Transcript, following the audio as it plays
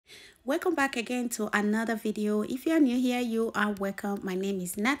Welcome back again to another video. If you are new here, you are welcome. My name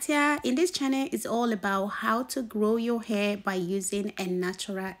is Natia. In this channel, it's all about how to grow your hair by using a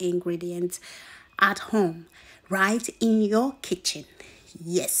natural ingredient at home, right in your kitchen.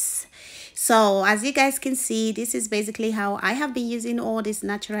 Yes. So as you guys can see, this is basically how I have been using all these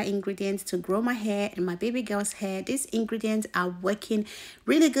natural ingredients to grow my hair and my baby girl's hair. These ingredients are working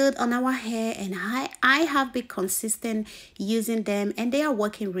really good on our hair, and I have been consistent using them and they are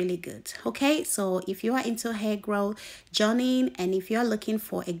working really good. Okay, so if you are into hair growth, join in, and if you are looking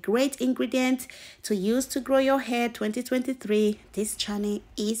for a great ingredient to use to grow your hair 2023, this channel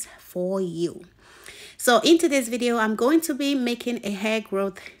is for you. So in today's video, I'm going to be making a hair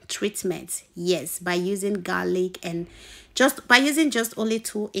growth treatment. Yes, by using garlic and just only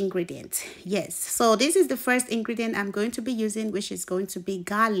two ingredients. Yes, so this is the first ingredient I'm going to be using, which is going to be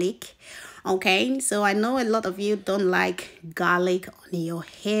garlic. Okay, so I know a lot of you don't like garlic on your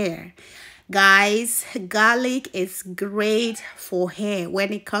hair. Guys, garlic is great for hair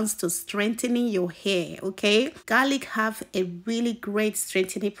when it comes to strengthening your hair. Okay, garlic have a really great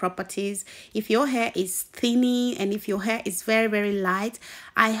strengthening properties. If your hair is thinning and if your hair is very light,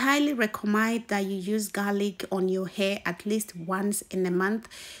 I highly recommend that you use garlic on your hair at least once in a month,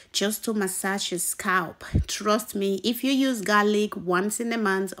 just to massage your scalp. Trust me, if you use garlic once in a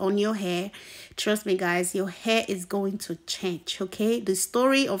month on your hair, trust me guys, your hair is going to change. Okay, the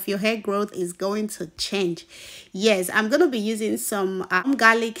story of your hair growth is going to change. Yes, I'm going to be using some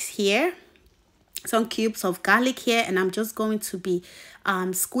garlic here, some cubes of garlic here, and I'm just going to be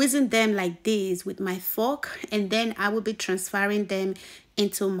squeezing them like this with my fork, and then I will be transferring them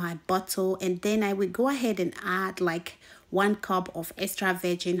into my bottle, and then I will go ahead and add like 1 cup of extra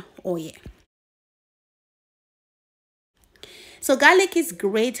virgin oil. So garlic is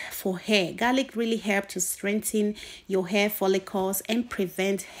great for hair. Garlic really helps to strengthen your hair follicles and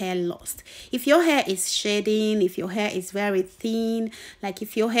prevent hair loss. If your hair is shedding, if your hair is very thin, like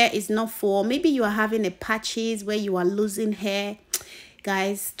if your hair is not full, maybe you are having a patches where you are losing hair,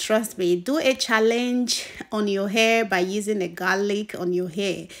 guys, trust me, do a challenge on your hair by using a garlic on your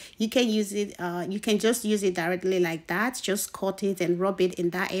hair. You can use it, you can just use it directly like that. Just cut it and rub it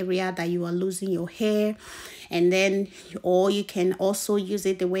in that area that you are losing your hair. And then, or you can also use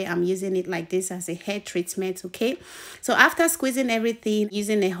it the way I'm using it, like this, as a hair treatment. Okay, so after squeezing everything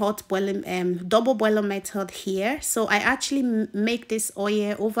using a hot boiling double boiler method here, so I actually make this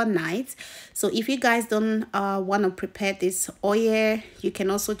oil overnight. So if you guys don't want to prepare this oil, you can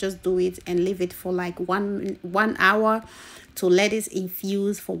also just do it and leave it for like one hour to let it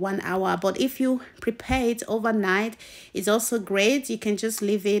infuse for 1 hour. But if you prepare it overnight, it's also great. You can just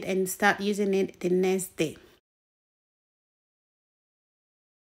leave it and start using it the next day.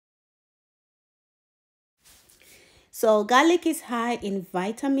 So garlic is high in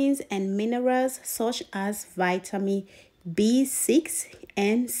vitamins and minerals such as vitamin B6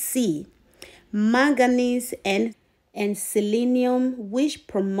 and C, manganese and selenium, which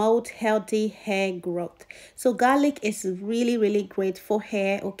promote healthy hair growth. So garlic is really great for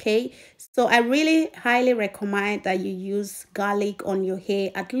hair. Okay, so I really highly recommend that you use garlic on your hair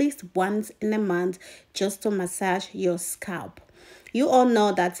at least once in a month, just to massage your scalp. You all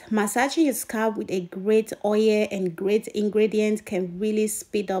know that massaging your scalp with a great oil and great ingredients can really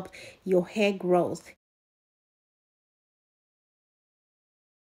speed up your hair growth.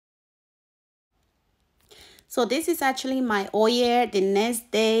 So this is actually my oil the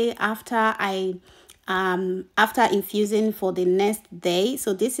next day after infusing for the next day.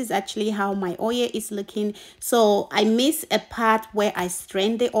 So this is actually how my oil is looking. So I missed a part where I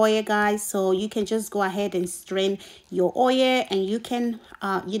strain the oil, guys. So you can just go ahead and strain your oil, and you can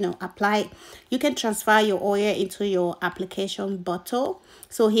apply, you can transfer your oil into your application bottle.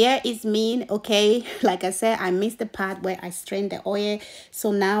 So here is me. Okay, like I said, I missed the part where I strained the oil.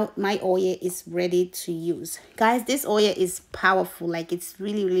 So now my oil is ready to use. Guys, this oil is powerful. Like, it's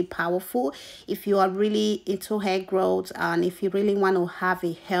really powerful if you are really into hair growth, and if you really want to have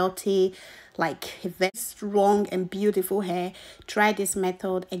a healthy, like a very strong and beautiful hair, try this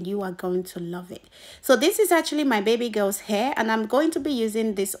method and you are going to love it. So this is actually my baby girl's hair, and I'm going to be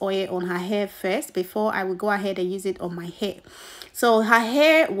using this oil on her hair first before I will go ahead and use it on my hair. So her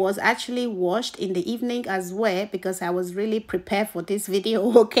hair was actually washed in the evening as well, because I was really prepared for this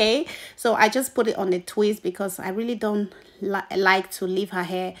video. Okay, so I just put it on a twist because I really don't like to leave her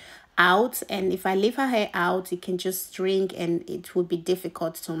hair out, and if I leave her hair out, it can just shrink and it would be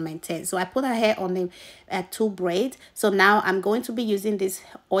difficult to maintain. So I put her hair on a two braid. So now I'm going to be using this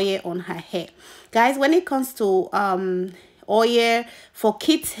oil on her hair. Guys, when it comes to oil for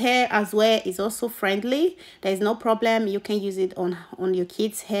kids hair as well is also friendly. There is no problem, you can use it on your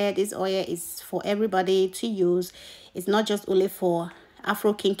kids hair. This oil is for everybody to use. It's not just only for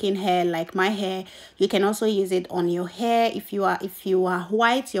afro kinking hair like my hair. You can also use it on your hair. If you are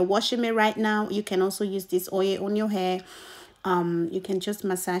white, you're watching me right now, you can also use this oil on your hair. You can just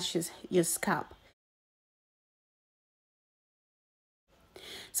massage your scalp.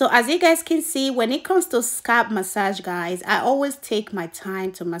 So as you guys can see, when it comes to scalp massage, guys, I always take my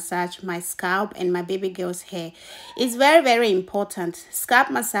time to massage my scalp and my baby girl's hair. It's very, very important. Scalp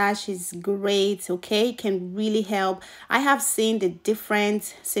massage is great, okay? It can really help. I have seen the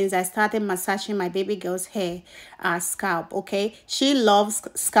difference since I started massaging my baby girl's hair, scalp, okay? She loves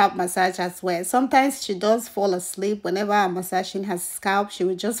scalp massage as well. Sometimes she does fall asleep. Whenever I'm massaging her scalp, she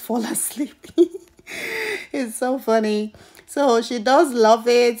will just fall asleep. It's so funny. So she does love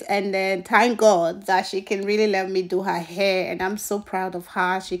it, and then thank God that she can really let me do her hair, and I'm so proud of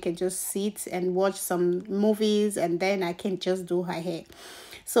her. She can just sit and watch some movies, and then I can just do her hair.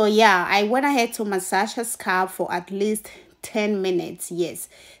 So yeah, I went ahead to massage her scalp for at least 10 minutes. Yes,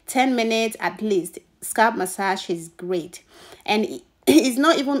 10 minutes at least. Scalp massage is great, and it's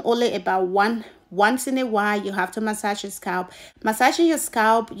not even only about once in a while you have to massage your scalp. Massaging your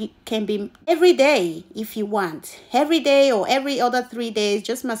scalp, you can be every day if you want. Every day or every other 3 days,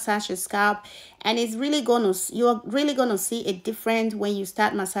 just massage your scalp, and it's really you're really gonna see a difference when you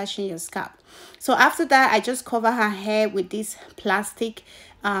start massaging your scalp. So after that, I just cover her hair with this plastic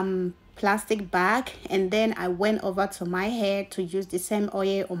bag, and then I went over to my hair to use the same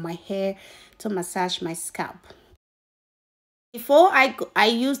oil on my hair to massage my scalp. Before I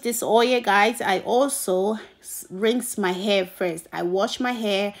use this oil, guys, I also rinse my hair first. I wash my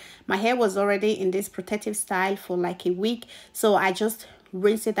hair. My hair was already in this protective style for like a week, so I just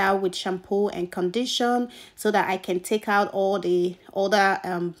rinse it out with shampoo and condition so that I can take out all the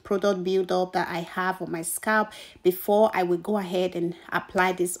other product buildup that I have on my scalp before I will go ahead and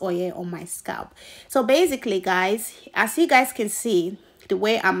apply this oil on my scalp. So basically, guys, as you guys can see, the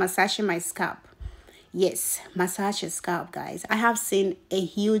way I'm massaging my scalp. Yes, massage your scalp, guys. I have seen a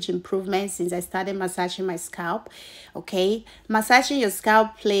huge improvement since I started massaging my scalp. Okay, massaging your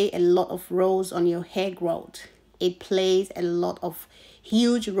scalp play a lot of roles on your hair growth. It plays a lot of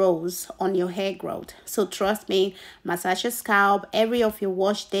huge roles on your hair growth. So trust me, massage your scalp every of your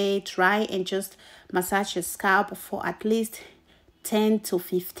wash day. Try and just massage your scalp for at least 10 to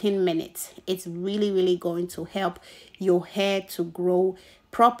 15 minutes. It's really going to help your hair to grow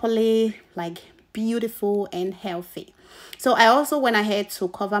properly, like beautiful and healthy. So I also went ahead to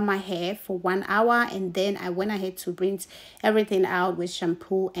cover my hair for 1 hour, and then I went ahead to rinse everything out with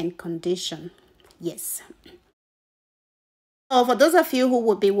shampoo and condition. Yes. So for those of you who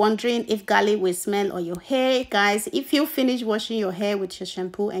would be wondering if garlic will smell on your hair, guys, if you finish washing your hair with your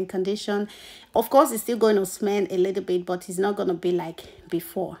shampoo and condition, of course it's still going to smell a little bit, but it's not going to be like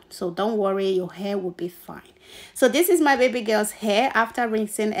before. So don't worry, your hair will be fine. So this is my baby girl's hair after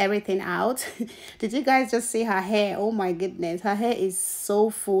rinsing everything out. Did you guys just see her hair? Oh my goodness, her hair is so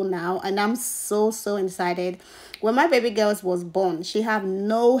full now, and I'm so excited. When my baby girl was born, she had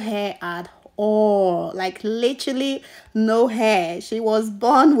no hair at all, like literally no hair. She was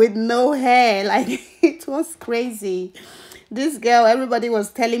born with no hair. Like it was crazy. This girl, everybody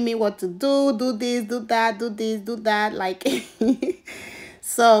was telling me what to do this, do that, do this, do that, like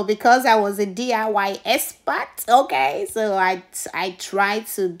so because I was a DIY expert, okay, so I tried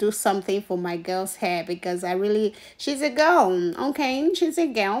to do something for my girl's hair, because she's a girl, okay, she's a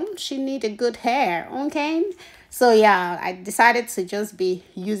girl, she need a good hair, okay. So yeah, I decided to just be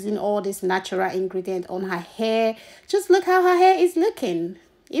using all this natural ingredient on her hair. Just look how her hair is looking.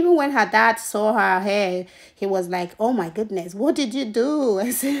 Even when her dad saw her hair, he was like, oh my goodness, what did you do?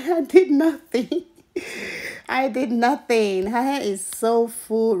 I said, I did nothing. I did nothing. Her hair is so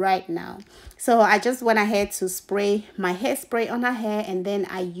full right now. So I just went ahead to spray my hairspray on her hair, and then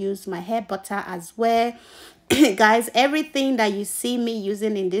I used my hair butter as well. Guys, everything that you see me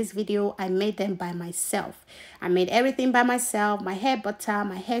using in this video, I made them by myself. I made everything by myself. My hair butter,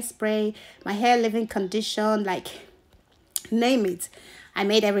 my hairspray, my hair leave-in condition, like name it. I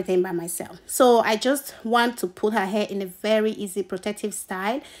made everything by myself. So I just want to put her hair in a very easy protective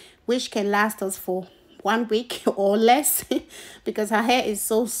style, which can last us for 1 week or less, because her hair is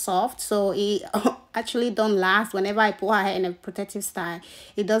so soft. So it actually don't last. Whenever I put her hair in a protective style,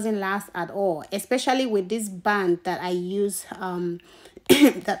 it doesn't last at all, especially with this band that I use.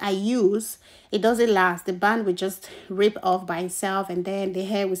 It doesn't last. The band will just rip off by itself, and then the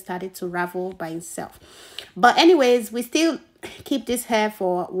hair will start to ravel by itself. But anyways, we still keep this hair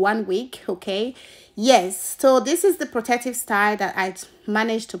for 1 week. Okay, yes, so this is the protective style that I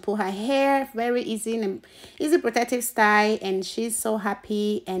managed to put her hair. Very easy and easy protective style, and she's so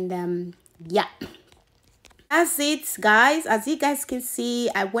happy. And yeah, that's it, guys. As you guys can see,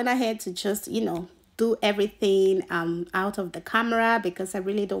 I went ahead to just, you know, do everything out of the camera because I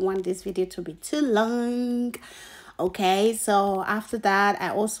really don't want this video to be too long. Okay, so after that, I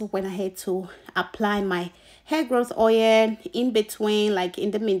also went ahead to apply my hair growth oil in between, like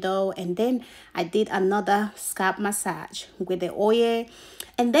in the middle, and then I did another scalp massage with the oil,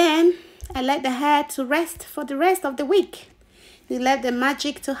 and then I let the hair to rest for the rest of the week. You let the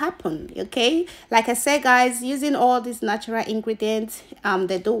magic to happen. Okay, like I said, guys, using all these natural ingredients,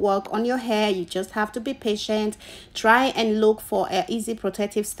 they do work on your hair. You just have to be patient. Try and look for easy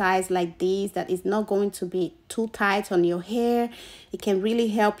protective styles like these that is not going to be too tight on your hair. It can really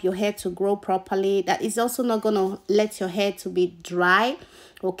help your hair to grow properly. That is also not going to let your hair to be dry.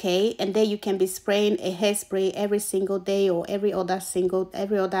 Okay, and then you can be spraying a hairspray every single day or every other second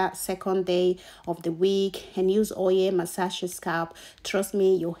day of the week, and use oil, massage your scalp. Trust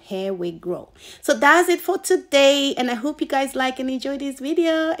me, your hair will grow. So that's it for today, and I hope you guys like and enjoy this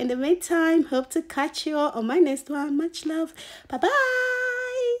video. In the meantime, hope to catch you all on my next one. Much love. Bye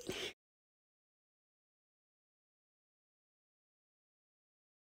bye.